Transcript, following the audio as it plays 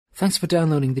Thanks for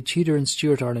downloading the Tudor and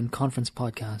Stuart Ireland Conference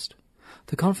podcast.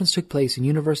 The conference took place in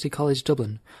University College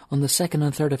Dublin on the 2nd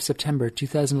and 3rd of September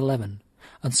 2011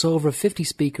 and saw over 50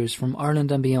 speakers from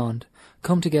Ireland and beyond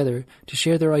come together to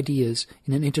share their ideas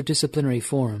in an interdisciplinary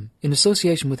forum. In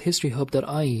association with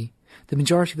historyhub.ie, the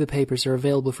majority of the papers are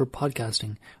available for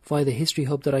podcasting via the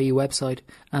historyhub.ie website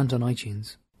and on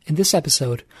iTunes. In this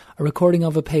episode, a recording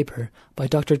of a paper by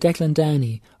Dr. Declan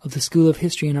Downey of the School of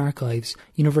History and Archives,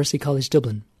 University College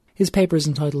Dublin. His paper is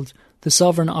entitled The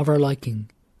Sovereign of Our Liking,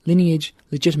 Lineage,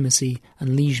 Legitimacy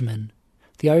and Liegemen,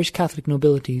 the Irish Catholic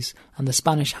Nobilities and the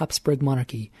Spanish Habsburg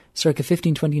Monarchy, circa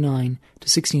 1529 to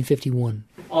 1651.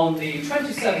 On the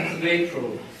 27th of April,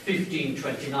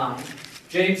 1529,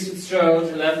 James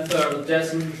Fitzgerald, 11th Earl of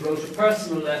Desmond, wrote a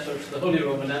personal letter to the Holy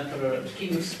Roman Emperor and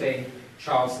King of Spain,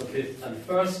 Charles V and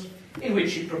I, in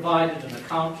which he provided an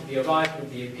account of the arrival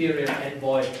of the imperial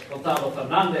envoy Gonzalo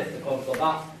Fernández de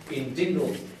Córdoba in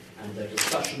Dingle and their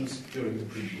discussions during the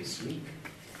previous week.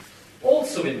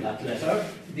 Also in that letter,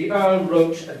 the Earl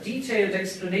wrote a detailed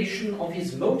explanation of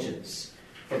his motives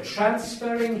for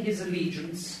transferring his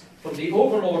allegiance from the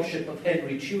overlordship of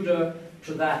Henry Tudor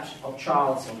to that of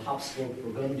Charles von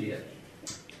Habsburg-Burgundia.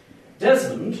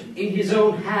 Desmond, in his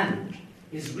own hand,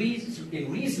 in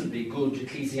reasonably good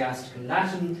ecclesiastical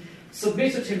Latin,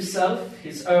 submitted himself,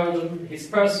 his earldom, his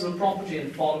personal property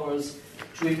and followers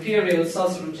to imperial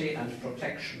suzerainty and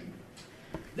protection.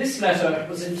 This letter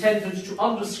was intended to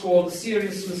underscore the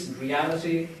seriousness and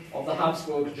reality of the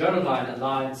Habsburg-Geraldine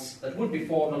alliance that would be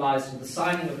formalised in the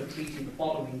signing of a treaty the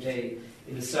following day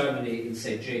in a ceremony in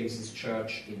St. James's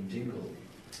Church in Dingle.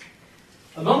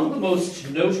 Among the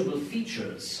most notable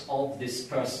features of this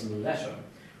personal letter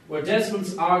were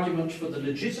Desmond's argument for the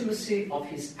legitimacy of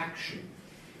his action,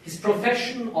 his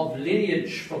profession of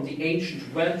lineage from the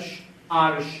ancient Welsh,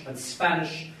 Irish and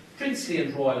Spanish princely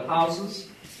and royal houses,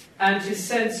 and his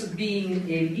sense of being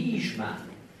a liegeman,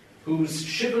 whose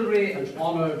chivalry and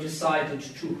honour decided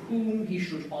to whom he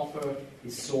should offer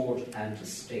his sword and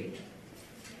estate.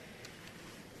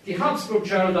 The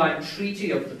Habsburg-Geraldine Treaty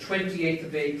of the 28th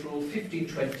of April,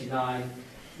 1529,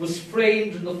 was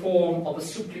framed in the form of a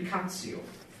supplicatio,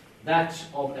 that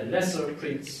of a lesser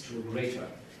prince to a greater.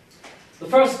 The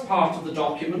first part of the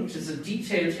document is a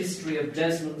detailed history of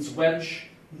Desmond's Welsh,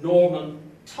 Norman,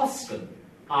 Tuscan,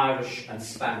 Irish and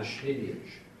Spanish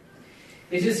lineage.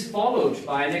 It is followed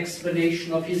by an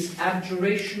explanation of his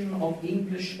abjuration of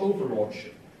English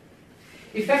overlordship.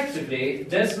 Effectively,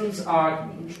 Desmond's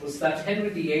argument was that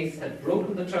Henry VIII had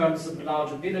broken the terms of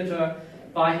laudabiliter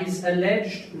by his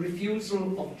alleged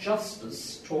refusal of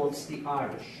justice towards the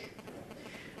Irish.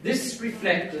 This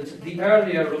reflected the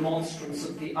earlier remonstrance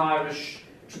of the Irish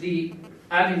to the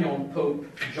Avignon Pope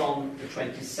John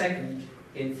XXII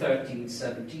in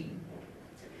 1317.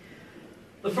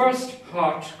 The first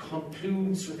part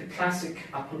concludes with a classic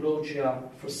apologia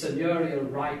for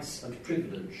seigneurial rights and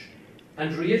privilege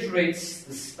and reiterates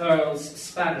the Earl's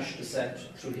Spanish descent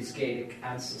through his Gaelic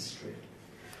ancestry.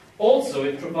 Also,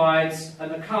 it provides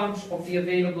an account of the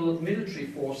available military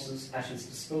forces at his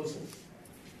disposal.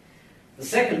 The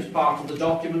second part of the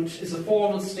document is a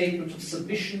formal statement of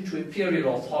submission to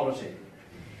imperial authority.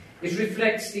 It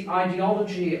reflects the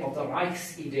ideology of the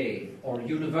Reichsidee, or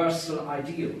universal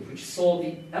ideal, which saw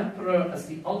the emperor as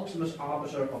the ultimate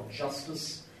arbiter of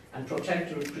justice and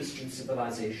protector of Christian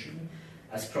civilization,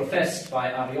 as professed by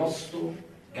Ariosto,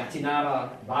 Gattinara,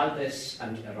 Valdes,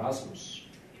 and Erasmus.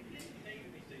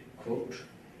 Quote,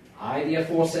 I, the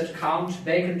aforesaid Count,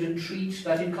 beg and entreat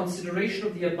that in consideration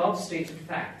of the above stated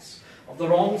facts, of the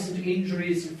wrongs and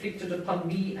injuries inflicted upon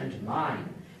me and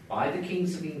mine by the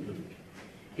kings of England,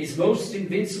 His most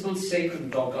invincible sacred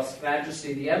and august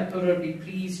Majesty the Emperor be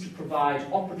pleased to provide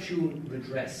opportune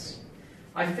redress.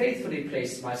 I faithfully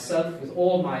place myself with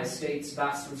all my estates,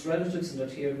 vassals, relatives and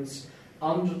adherents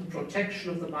under the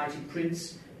protection of the mighty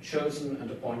Prince, chosen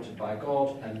and appointed by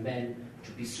God and men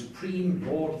to be supreme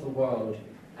Lord of the world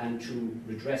and to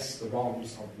redress the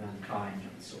wrongs of mankind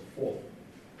and so forth.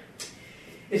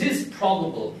 It is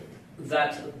probable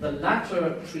that the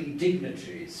latter three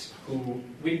dignitaries who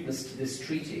witnessed this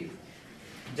treaty,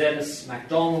 Denis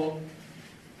MacDonald,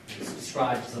 who is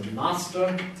described as a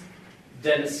master,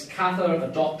 Denis Cather, a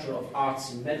doctor of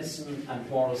arts and medicine, and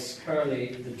Maurice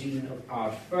Hurley, the dean of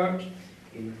Ardfert,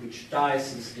 in which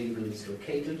diocese Dingle is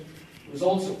located, who was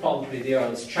also probably the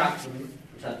Earl's chaplain,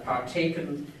 who had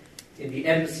partaken in the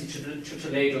embassy to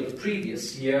Toledo the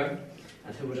previous year,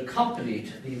 and who had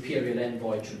accompanied the imperial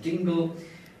envoy to Dingle,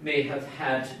 may have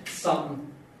had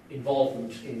some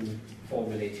involvement in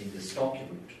formulating this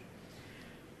document.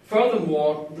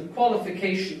 Furthermore, the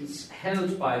qualifications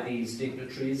held by these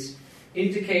dignitaries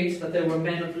indicate that they were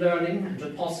men of learning and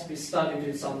had possibly studied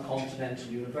in some continental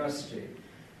university.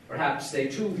 Perhaps they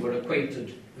too were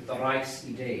acquainted with the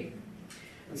Reichsidee.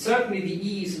 And certainly the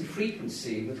ease and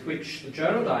frequency with which the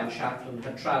Geraldine chaplain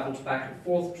had travelled back and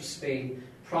forth to Spain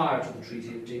prior to the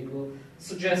Treaty of Dingle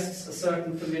suggests a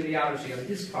certain familiarity on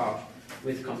his part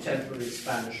with contemporary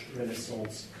Spanish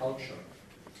Renaissance culture.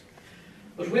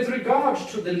 But with regard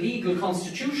to the legal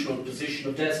constitutional position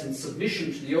of Desmond's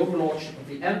submission to the overlordship of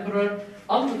the Emperor,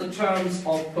 under the terms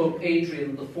of Pope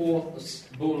Adrian IV's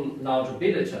bull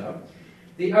Laudabiliter,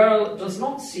 the Earl does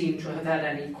not seem to have had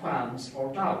any qualms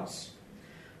or doubts.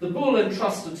 The bull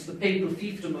entrusted the papal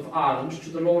fiefdom of Ireland to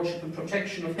the lordship and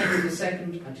protection of Henry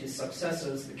II and his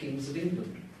successors, the kings of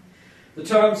England. The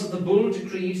terms of the bull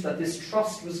decreed that this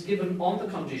trust was given on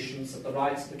the conditions that the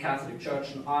rights of the Catholic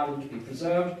Church in Ireland be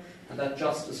preserved and that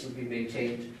justice would be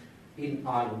maintained in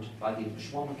Ireland by the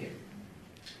English monarchy.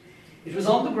 It was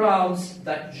on the grounds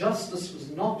that justice was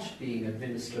not being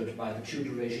administered by the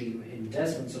Tudor regime in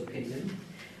Desmond's opinion,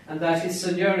 and that his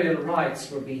seigneurial rights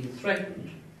were being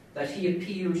threatened, that he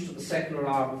appealed to the secular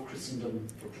arm of Christendom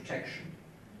for protection.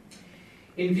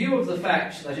 In view of the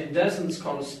fact that in Desmond's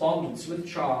correspondence with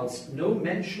Charles no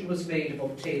mention was made of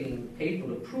obtaining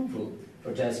papal approval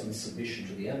for Desmond's submission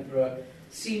to the Emperor,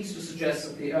 seems to suggest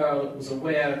that the Earl was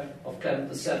aware of Clement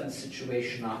VII's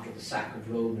situation after the sack of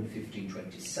Rome in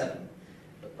 1527.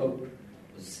 The Pope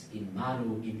was in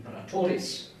manu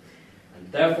imperatoris,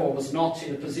 and therefore was not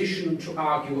in a position to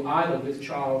argue either with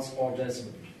Charles or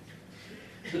Desmond.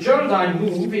 The Geraldine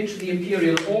move into the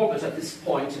imperial orbit at this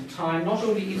point in time not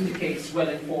only indicates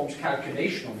well-informed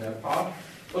calculation on their part,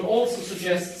 but also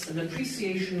suggests an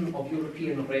appreciation of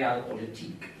European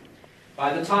realpolitik.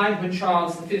 By the time when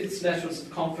Charles V's letters of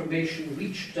confirmation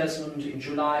reached Desmond in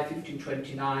July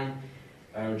 1529,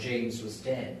 Earl James was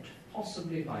dead,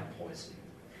 possibly by poison.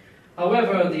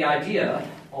 However, the idea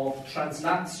of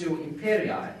translatio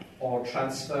imperii, or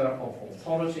transfer of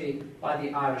authority by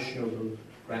the Irish noble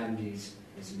grandees,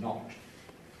 is not.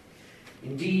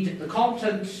 Indeed, the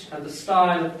content and the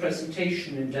style of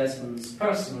presentation in Desmond's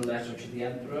personal letter to the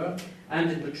Emperor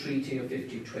and in the Treaty of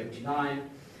 1529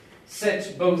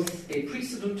 set both a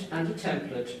precedent and a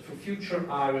template for future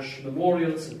Irish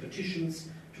memorials and petitions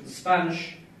to the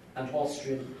Spanish and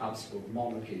Austrian Habsburg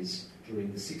monarchies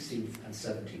during the 16th and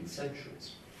 17th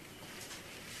centuries.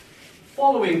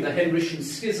 Following the Henrician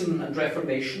Schism and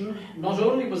Reformation, not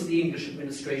only was the English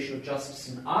administration of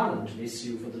justice in Ireland an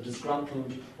issue for the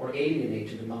disgruntled or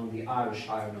alienated among the Irish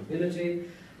higher nobility,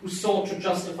 who sought to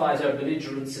justify their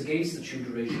belligerence against the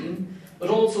Tudor regime, but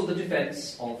also the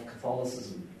defence of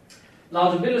Catholicism.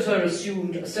 Laudabiliter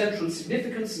assumed a central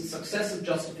significance in successive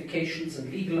justifications and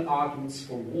legal arguments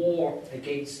for war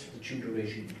against the Tudor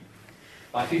regime.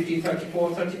 By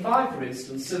 1534-35, for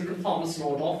instance, Silken Thomas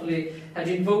Lord Offaly had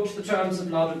invoked the terms of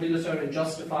Laudabiliter in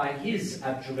justifying his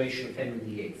abjuration of Henry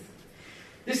VIII.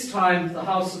 This time, the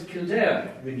House of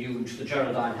Kildare renewed the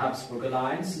Geraldine-Habsburg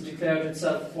alliance and declared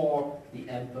itself for the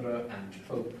Emperor and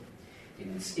Pope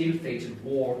in its ill-fated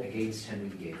war against Henry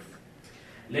VIII.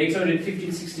 Later, in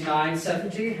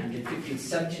 1569-70 and in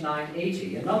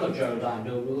 1579-80, another Geraldine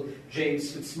noble,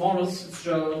 James Fitzmaurice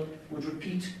Fitzgerald, would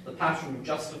repeat the pattern of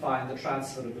justifying the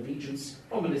transfer of allegiance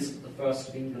from Elizabeth I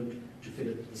of England to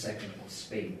Philip II of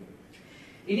Spain.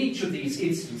 In each of these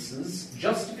instances,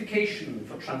 justification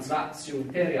for translatio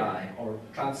imperii, or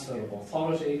transfer of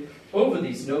authority, over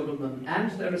these noblemen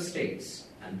and their estates,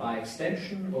 and by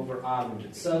extension over Ireland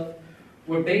itself,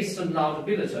 were based on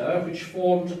Laudabiliter, which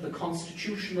formed the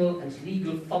constitutional and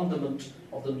legal fundament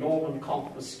of the Norman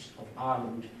conquest of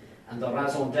Ireland and the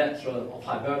raison d'etre of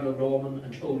Hiberno-Norman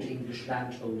and Old English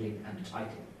landholding and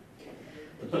title.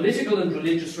 The political and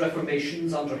religious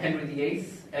reformations under Henry VIII,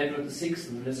 Edward VI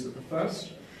and Elizabeth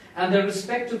I, and their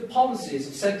respective policies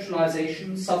of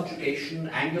centralisation, subjugation,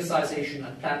 anglicisation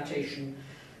and plantation,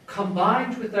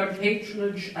 combined with their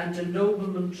patronage and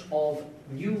ennoblement of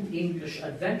New English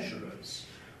adventurers,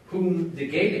 whom the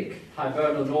Gaelic,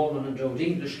 Hiberno-Norman and Old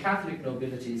English Catholic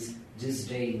nobilities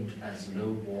disdained as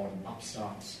low-born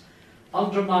upstarts,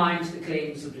 undermined the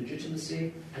claims of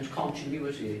legitimacy and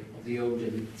continuity of the old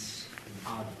elites in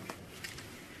Ireland.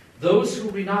 Those who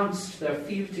renounced their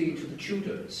fealty to the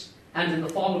Tudors, and in the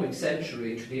following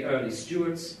century to the early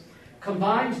Stuarts,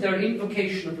 combined their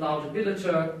invocation of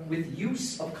Laudabiliter with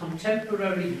use of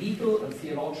contemporary legal and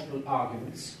theological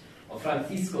arguments of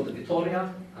Francisco de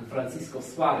Vitoria and Francisco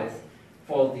Suarez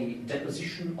for the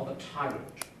deposition of a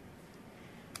tyrant.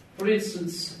 For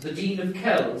instance, the Dean of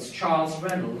Kells, Charles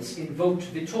Reynolds, invoked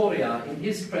Vitoria in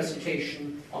his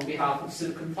presentation on behalf of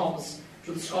Silken Thomas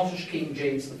to the Scottish King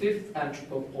James V and to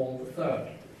Pope Paul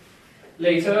III.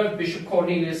 Later, Bishop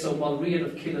Cornelius O'Mulrian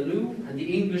of Killaloe and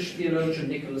the English theologian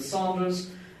Nicholas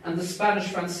Saunders and the Spanish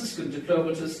Franciscan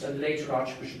diplomatist and later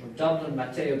Archbishop of Dublin,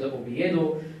 Mateo de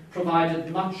Oviedo,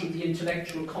 provided much of the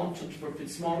intellectual content for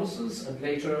Fitzmaurice's and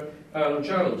later Earl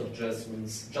Gerald of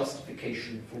Jesmond's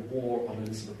justification for war on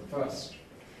Elizabeth I.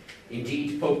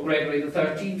 Indeed, Pope Gregory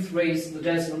XIII raised the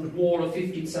Desmond War of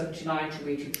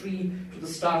 1579-83 to the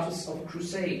status of a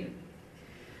crusade.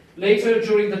 Later,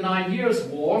 during the 9 Years'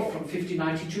 War, from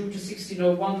 1592 to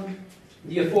 1601,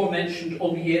 the aforementioned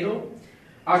Oviedo,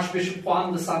 Archbishop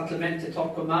Juan de San Clemente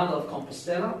Torquemada of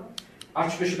Compostela,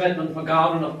 Archbishop Edmund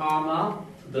McGowan of Armagh,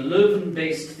 the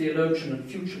Leuven-based theologian and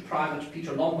future primate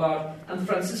Peter Lombard, and the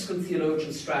Franciscan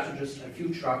theologian, strategist, and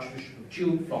future Archbishop of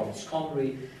Tuam, Florence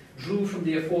Conry, drew from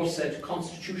the aforesaid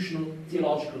constitutional,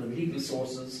 theological, and legal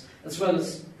sources, as well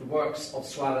as the works of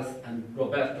Suarez and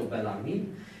Roberto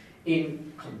Bellarmine,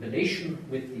 in combination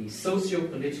with the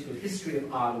socio-political history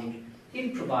of Ireland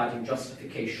in providing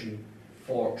justification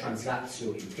for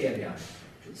translatio imperia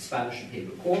to the Spanish and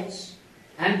papal courts,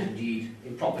 and indeed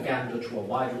in propaganda to a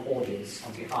wider audience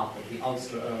on behalf of the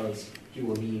Ulster Earls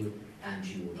Hugh O'Neill and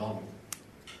Hugh O'Donnell.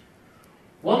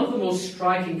 One of the most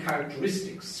striking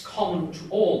characteristics common to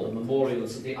all the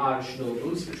memorials of the Irish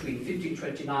nobles between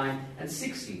 1529 and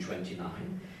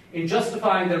 1629, in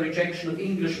justifying their rejection of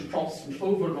English and Protestant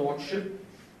overlordship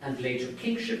and later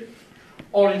kingship,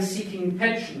 or in seeking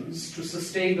pensions to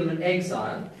sustain them in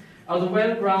exile, are the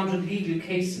well-grounded legal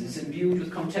cases imbued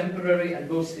with contemporary and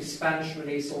mostly Spanish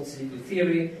Renaissance legal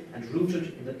theory and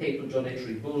rooted in the papal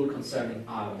donatory bull concerning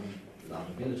Ireland without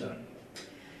a military.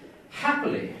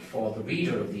 Happily for the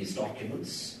reader of these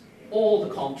documents, all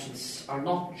the contents are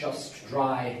not just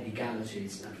dry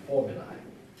legalities and formulae.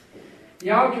 The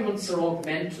arguments are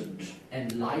augmented,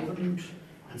 enlivened,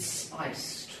 and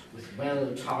spiced with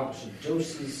well-targeted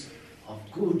doses of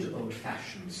good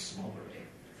old-fashioned snobbery.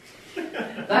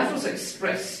 That was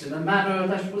expressed in a manner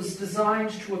that was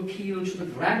designed to appeal to the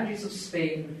grandees of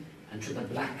Spain and to the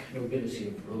black nobility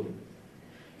of Rome.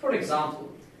 For example,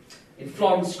 in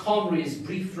Florence Conry's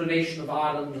brief relation of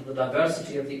Ireland and the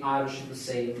diversity of the Irish in the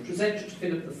same, presented to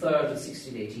Philip III in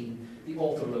 1618, the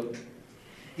author wrote,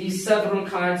 "These several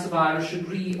kinds of Irish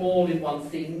agree all in one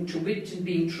thing, to wit, in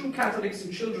being true Catholics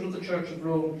and children of the Church of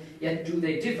Rome, yet do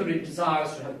they differ in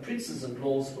desires to have princes and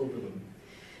laws over them.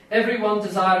 Every one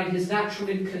desiring his natural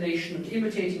inclination and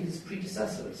imitating his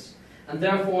predecessors, and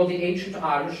therefore the ancient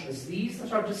Irish, as these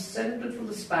that are descended from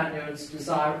the Spaniards,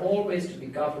 desire always to be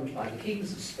governed by the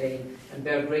kings of Spain, and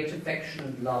bear great affection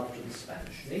and love to the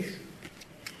Spanish nation."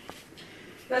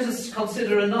 Let us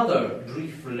consider another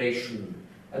brief relation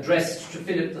addressed to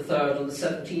Philip III on the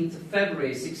 17th of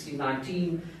February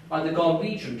 1619 by the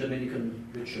Galwegian Dominican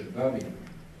Richard Birmingham.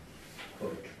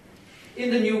 Quote,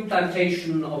 "In the new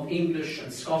plantation of English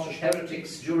and Scottish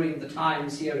heretics during the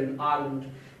times here in Ireland,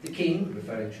 the king,"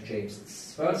 referring to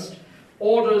James I,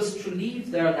 "orders to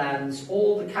leave their lands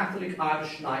all the Catholic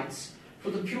Irish knights,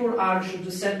 for the pure Irish are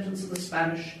descendants of the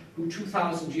Spanish, who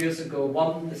 2,000 years ago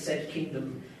won the said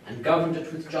kingdom and governed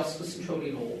it with justice and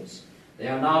holy laws. They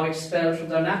are now expelled from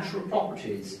their natural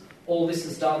properties. All this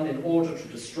is done in order to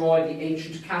destroy the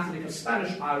ancient Catholic or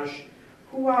Spanish Irish,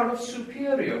 who are of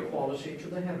superior quality to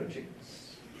the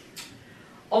heretics."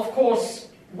 Of course,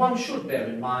 one should bear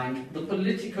in mind the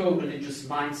politico-religious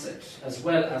mindset, as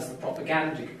well as the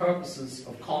propagandic purposes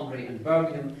of Conry and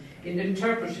Birmingham in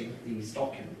interpreting these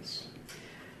documents.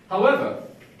 However,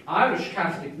 Irish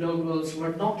Catholic nobles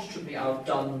were not to be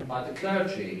outdone by the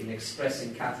clergy in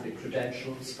expressing Catholic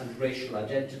credentials and racial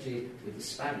identity with the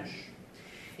Spanish.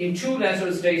 In two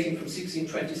letters dating from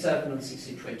 1627 and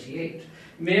 1628,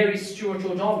 Mary Stuart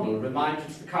O'Donnell reminded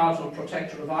the Cardinal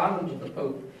Protector of Ireland and the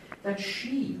Pope that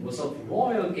she was of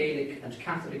royal Gaelic and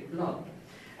Catholic blood,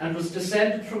 and was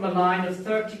descended from a line of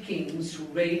 30 kings who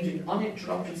reigned in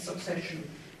uninterrupted succession,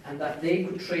 and that they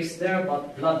could trace their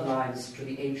bloodlines to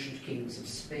the ancient kings of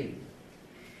Spain.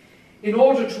 In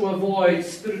order to avoid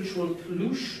spiritual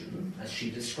pollution, as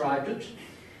she described it,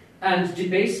 and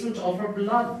debasement of her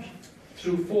blood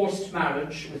through forced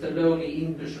marriage with a lowly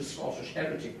English or Scottish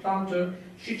heretic planter,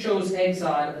 she chose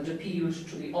exile and appealed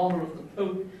to the honour of the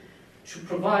Pope to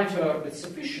provide her with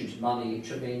sufficient money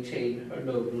to maintain her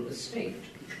noble estate.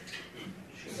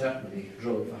 She certainly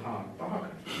drove a hard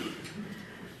bargain.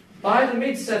 By the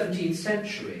mid-17th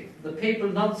century, the papal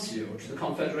nuncio to the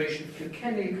Confederation of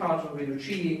Kilkenny, Cardinal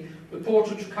Rinuccini,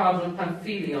 reported to Cardinal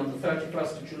Pamphili on the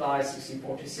 31st of July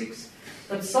 1646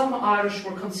 that some Irish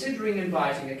were considering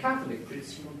inviting a Catholic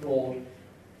prince from abroad.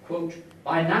 Quote,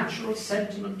 "By natural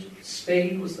sentiment,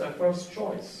 Spain was their first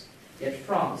choice, yet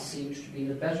France seemed to be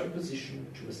in a better position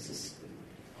to assist them."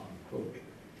 quote.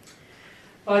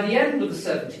 By the end of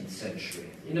the 17th century,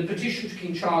 in a petition to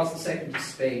King Charles II of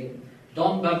Spain,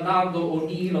 Don Bernardo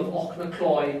O'Neill of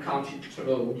Auchnacloy in County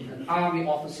Tyrone, an army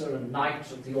officer and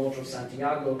knight of the Order of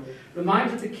Santiago,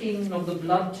 reminded the king of the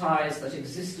blood ties that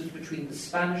existed between the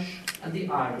Spanish and the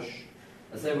Irish,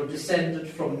 as they were descended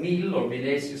from Mil or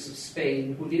Milesius of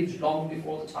Spain, who lived long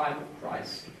before the time of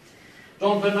Christ.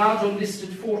 Don Bernardo listed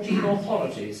 14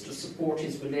 authorities to support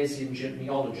his Milesian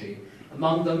genealogy.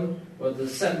 Among them were the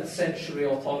 7th century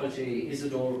authority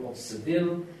Isidore of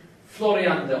Seville,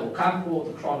 Florian de Ocampo,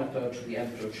 the chronicler to the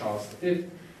Emperor Charles V,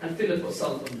 and Philip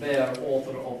O'Sullivan Baird,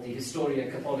 author of the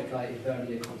Historia Catholica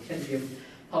Hibernia Compendium,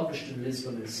 published in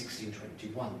Lisbon in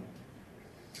 1621.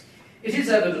 It is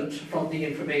evident from the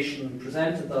information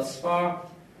presented thus far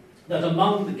that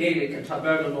among the Gaelic and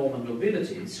Hiberno-Norman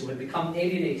nobilities who had become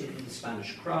alienated from the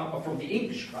Spanish crown, or from the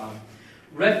English crown,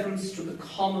 reference to the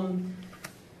common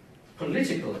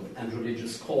political and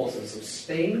religious causes of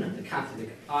Spain and the Catholic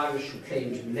Irish who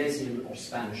claimed Milesian or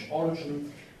Spanish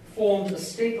origin formed a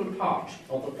staple part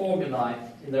of the formulae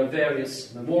in their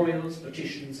various memorials,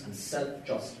 petitions, and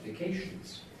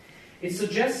self-justifications. It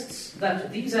suggests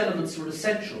that these elements were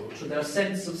essential to their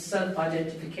sense of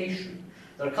self-identification,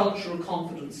 their cultural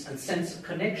confidence, and sense of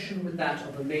connection with that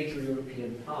of a major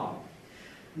European power.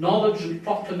 Knowledge and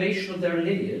proclamation of their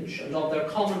lineage and of their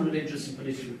common religious and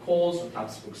political cause with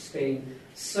Habsburg Spain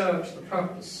served the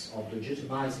purpose of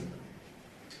legitimizing them.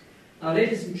 Now,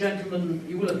 ladies and gentlemen,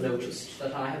 you will have noticed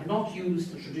that I have not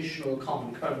used the traditional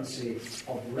common currency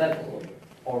of rebel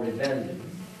or rebellion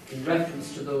in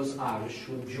reference to those Irish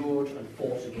who endured and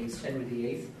fought against Henry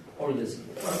VIII or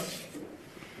Elizabeth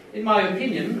I. In my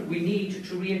opinion, we need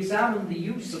to re-examine the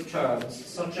use of terms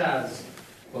such as,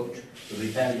 quote, the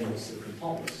rebellion of Silken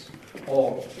Thomas,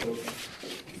 or, quote,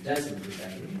 Desmond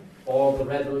Rebellion, or the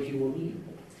rebel Hugh O'Neill.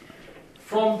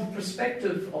 From the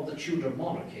perspective of the Tudor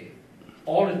monarchy,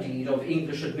 or indeed of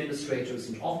English administrators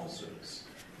and officers,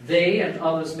 they and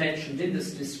others mentioned in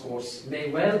this discourse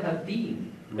may well have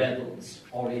been rebels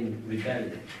or in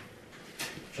rebellion.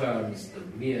 Terms the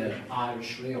mere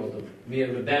Irishry or the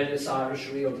mere rebellious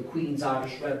Irishry or the Queen's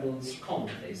Irish rebels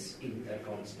commonplace in their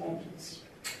correspondence.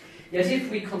 Yet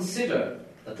if we consider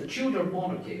that the Tudor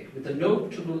monarchy, with the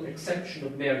notable exception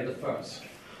of Mary I,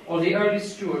 or the early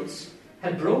Stuarts,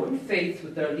 had broken faith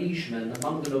with their liegemen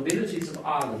among the nobilities of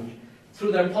Ireland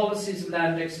through their policies of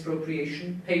land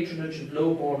expropriation, patronage of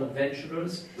low-born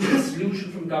adventurers,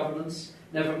 exclusion from governance,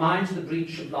 never mind the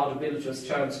breach of laudabilitous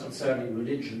terms concerning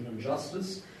religion and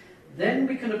justice, then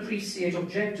we can appreciate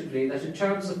objectively that in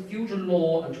terms of feudal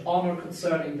law and honour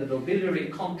concerning the nobiliary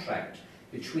contract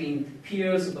between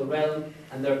peers of the realm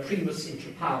and their primus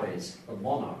inter pares, or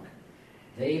monarch,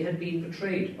 they had been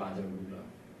betrayed by their ruler.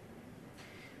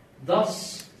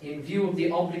 Thus, in view of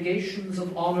the obligations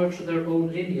of honour to their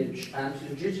own lineage and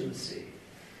legitimacy,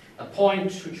 a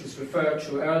point which was referred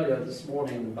to earlier this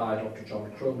morning by Dr.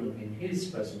 John Cronin in his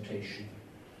presentation,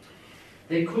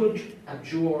 they could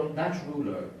abjure that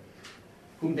ruler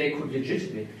whom they could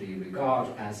legitimately regard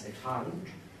as a tyrant,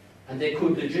 and they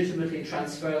could legitimately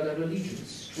transfer their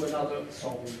allegiance to another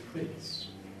sovereign prince.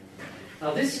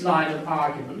 Now, this line of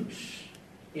argument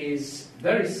is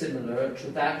very similar to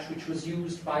that which was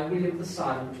used by William the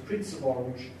Silent, Prince of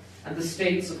Orange, and the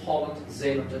states of Holland,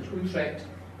 Zeeland, and Utrecht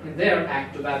in their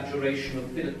act of abjuration of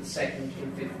Philip II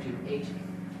in 1580.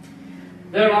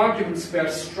 Their arguments bear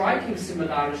striking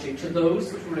similarity to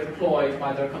those that were employed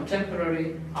by their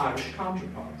contemporary Irish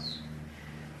counterparts.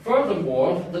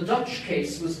 Furthermore, the Dutch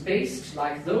case was based,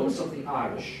 like those of the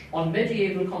Irish, on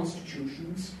medieval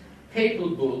constitutions, papal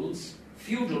bulls,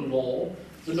 feudal law,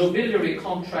 the nobiliary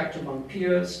contract among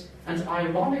peers, and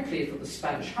ironically for the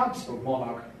Spanish Habsburg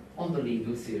monarch, on the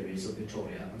legal theories of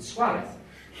Vittoria and Suarez.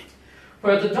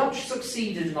 Where the Dutch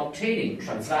succeeded in obtaining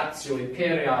translatio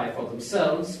imperii for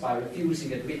themselves by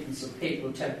refusing admittance of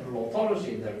papal temporal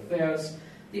authority in their affairs,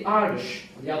 the Irish,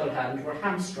 on the other hand, were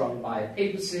hamstrung by a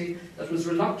papacy that was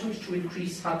reluctant to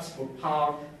increase Habsburg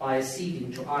power by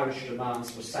acceding to Irish demands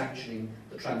for sanctioning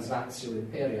the translatio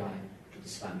imperii to the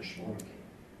Spanish monarchy.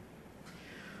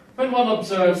 When one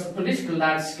observes the political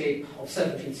landscape of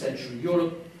 17th century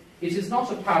Europe, it is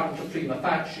not apparent a prima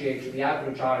facie to the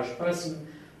average Irish person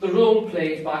the role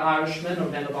played by Irishmen or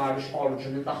men of Irish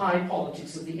origin in the high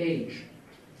politics of the age.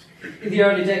 In the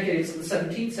early decades of the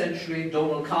 17th century,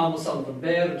 Donald Calm O'Sullivan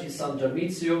Baird and his son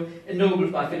Dermizio,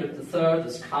 ennobled by Philip III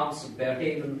as Counts of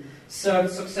Bearhaven,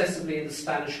 served successively in the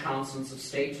Spanish councils of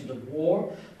state and of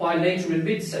war, while later in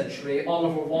mid-century,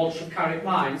 Oliver Walsh of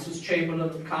Carrickmines was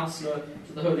chamberlain and councillor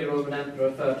to the Holy Roman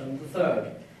Emperor Ferdinand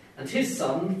III, and his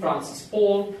son, Francis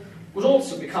Paul, would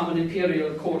also become an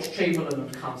imperial court chamberlain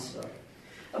and councillor.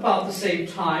 About the same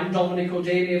time, Dominic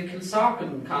O'Daly of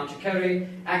Kilsarkin, County Kerry,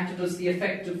 acted as the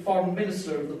effective foreign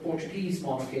minister of the Portuguese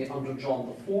monarchy under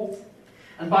John IV.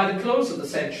 And by the close of the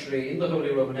century, in the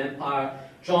Holy Roman Empire,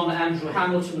 John Andrew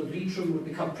Hamilton of Leitrim would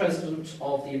become president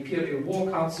of the Imperial War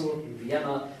Council in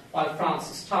Vienna, while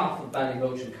Francis Taaffe of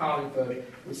Ballymote and Carlingford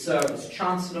would serve as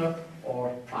Chancellor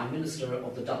or Prime Minister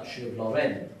of the Duchy of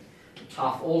Lorraine.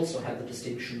 Taaffe also had the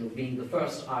distinction of being the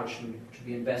first Irishman to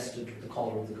be invested with the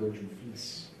collar of the Golden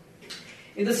Fleece.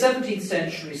 In the 17th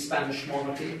century Spanish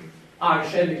monarchy,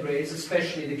 Irish emigres,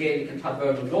 especially the Gaelic and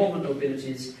Hiberno Norman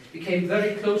nobilities, became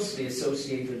very closely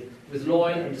associated with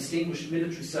loyal and distinguished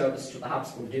military service to the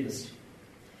Habsburg dynasty.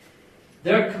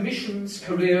 Their commissions,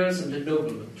 careers and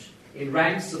ennoblement in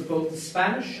ranks of both the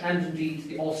Spanish and indeed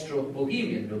the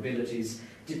Austro-Bohemian nobilities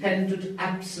depended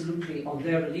absolutely on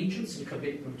their allegiance and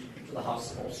commitment to the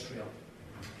House of Austria.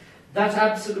 That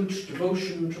absolute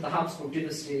devotion to the Habsburg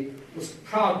dynasty was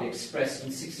proudly expressed in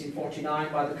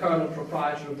 1649 by the colonel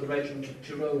proprietor of the regiment of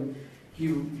Tyrone,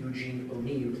 Hugh Eugene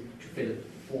O'Neill, to Philip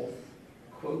IV.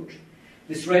 Quote,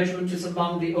 "This regiment is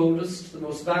among the oldest, the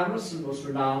most valorous and most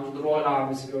renowned of the royal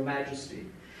armies of your majesty.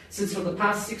 Since for the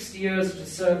past 60 years it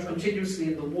has served continuously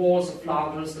in the wars of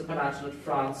Flanders, the Palatinate,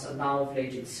 France, and now of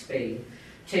late in Spain,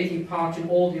 taking part in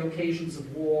all the occasions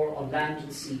of war on land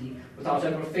and sea, without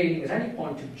ever failing at any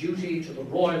point of duty to the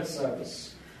royal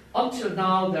service. Until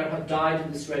now there have died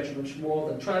in this regiment more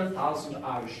than 12,000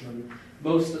 Irishmen,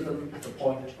 most of them at the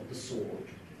point of the sword.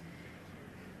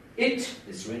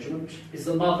 This regiment, is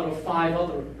the mother of 5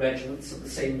 other regiments of the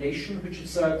same nation, which have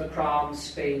served the crown of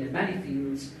Spain in many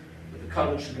fields, with the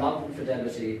courage, love and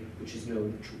fidelity which is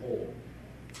known to all."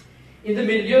 In the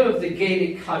milieu of the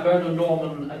Gaelic,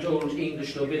 Hiberno-Norman and Old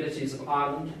English nobilities of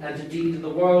Ireland, and indeed in the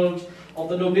world of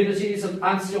the nobilities of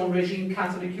Ancien Regime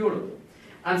Catholic Europe,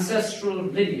 ancestral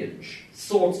lineage,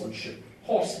 swordsmanship,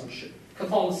 horsemanship,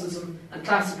 Catholicism and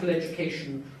classical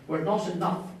education were not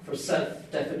enough for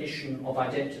self-definition of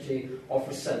identity or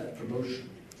for self-promotion.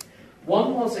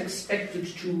 One was expected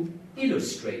to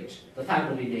illustrate the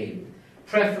family name,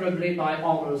 preferably by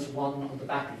honours won on the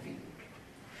battlefield.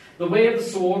 The way of the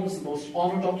sword was the most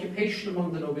honoured occupation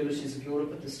among the nobilities of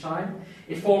Europe at this time.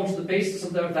 It formed the basis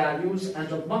of their values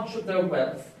and of much of their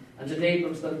wealth, and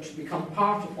enabled them to become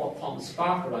part of what Thomas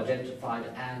Barker identified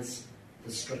as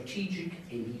the strategic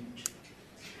elite.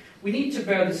 We need to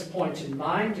bear this point in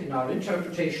mind in our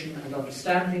interpretation and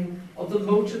understanding of the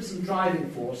motives and driving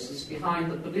forces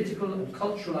behind the political and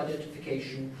cultural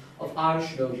identification of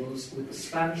Irish nobles with the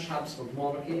Spanish Habsburg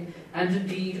monarchy, and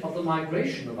indeed of the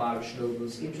migration of Irish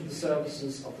nobles into the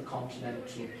services of the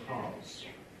continental powers.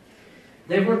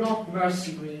 They were not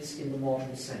mercenaries in the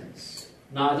modern sense.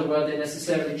 Neither were they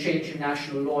necessarily changing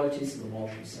national loyalties in the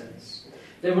modern sense.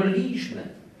 They were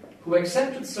liegemen who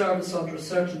accepted service under a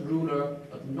certain ruler,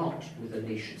 but not with a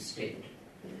nation-state.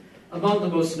 Among the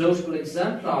most notable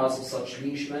exemplars of such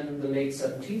liegemen in the late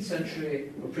 17th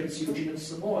century were Prince Eugene of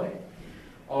Savoy,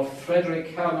 of Frederick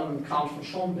Hermann, Count von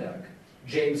Schomberg,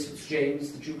 James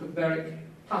Fitzjames, the Duke of Berwick,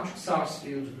 Patrick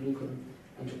Sarsfield of Lucan,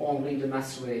 and Henri de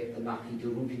Massouet, the Marquis de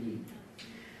Rouvigny.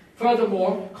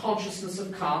 Furthermore, consciousness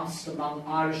of caste among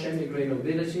Irish emigre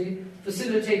nobility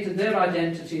facilitated their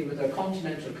identity with their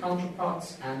continental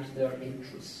counterparts and their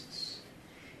interests.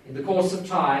 In the course of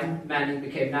time, many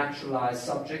became naturalized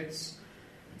subjects,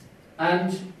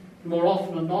 and more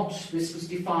often than not, this was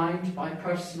defined by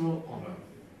personal honour.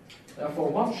 Therefore,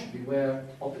 one should beware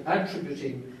of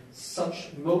attributing such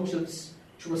motives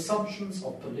to assumptions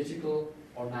of political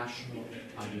or national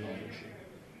ideology.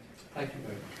 Thank you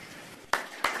very much.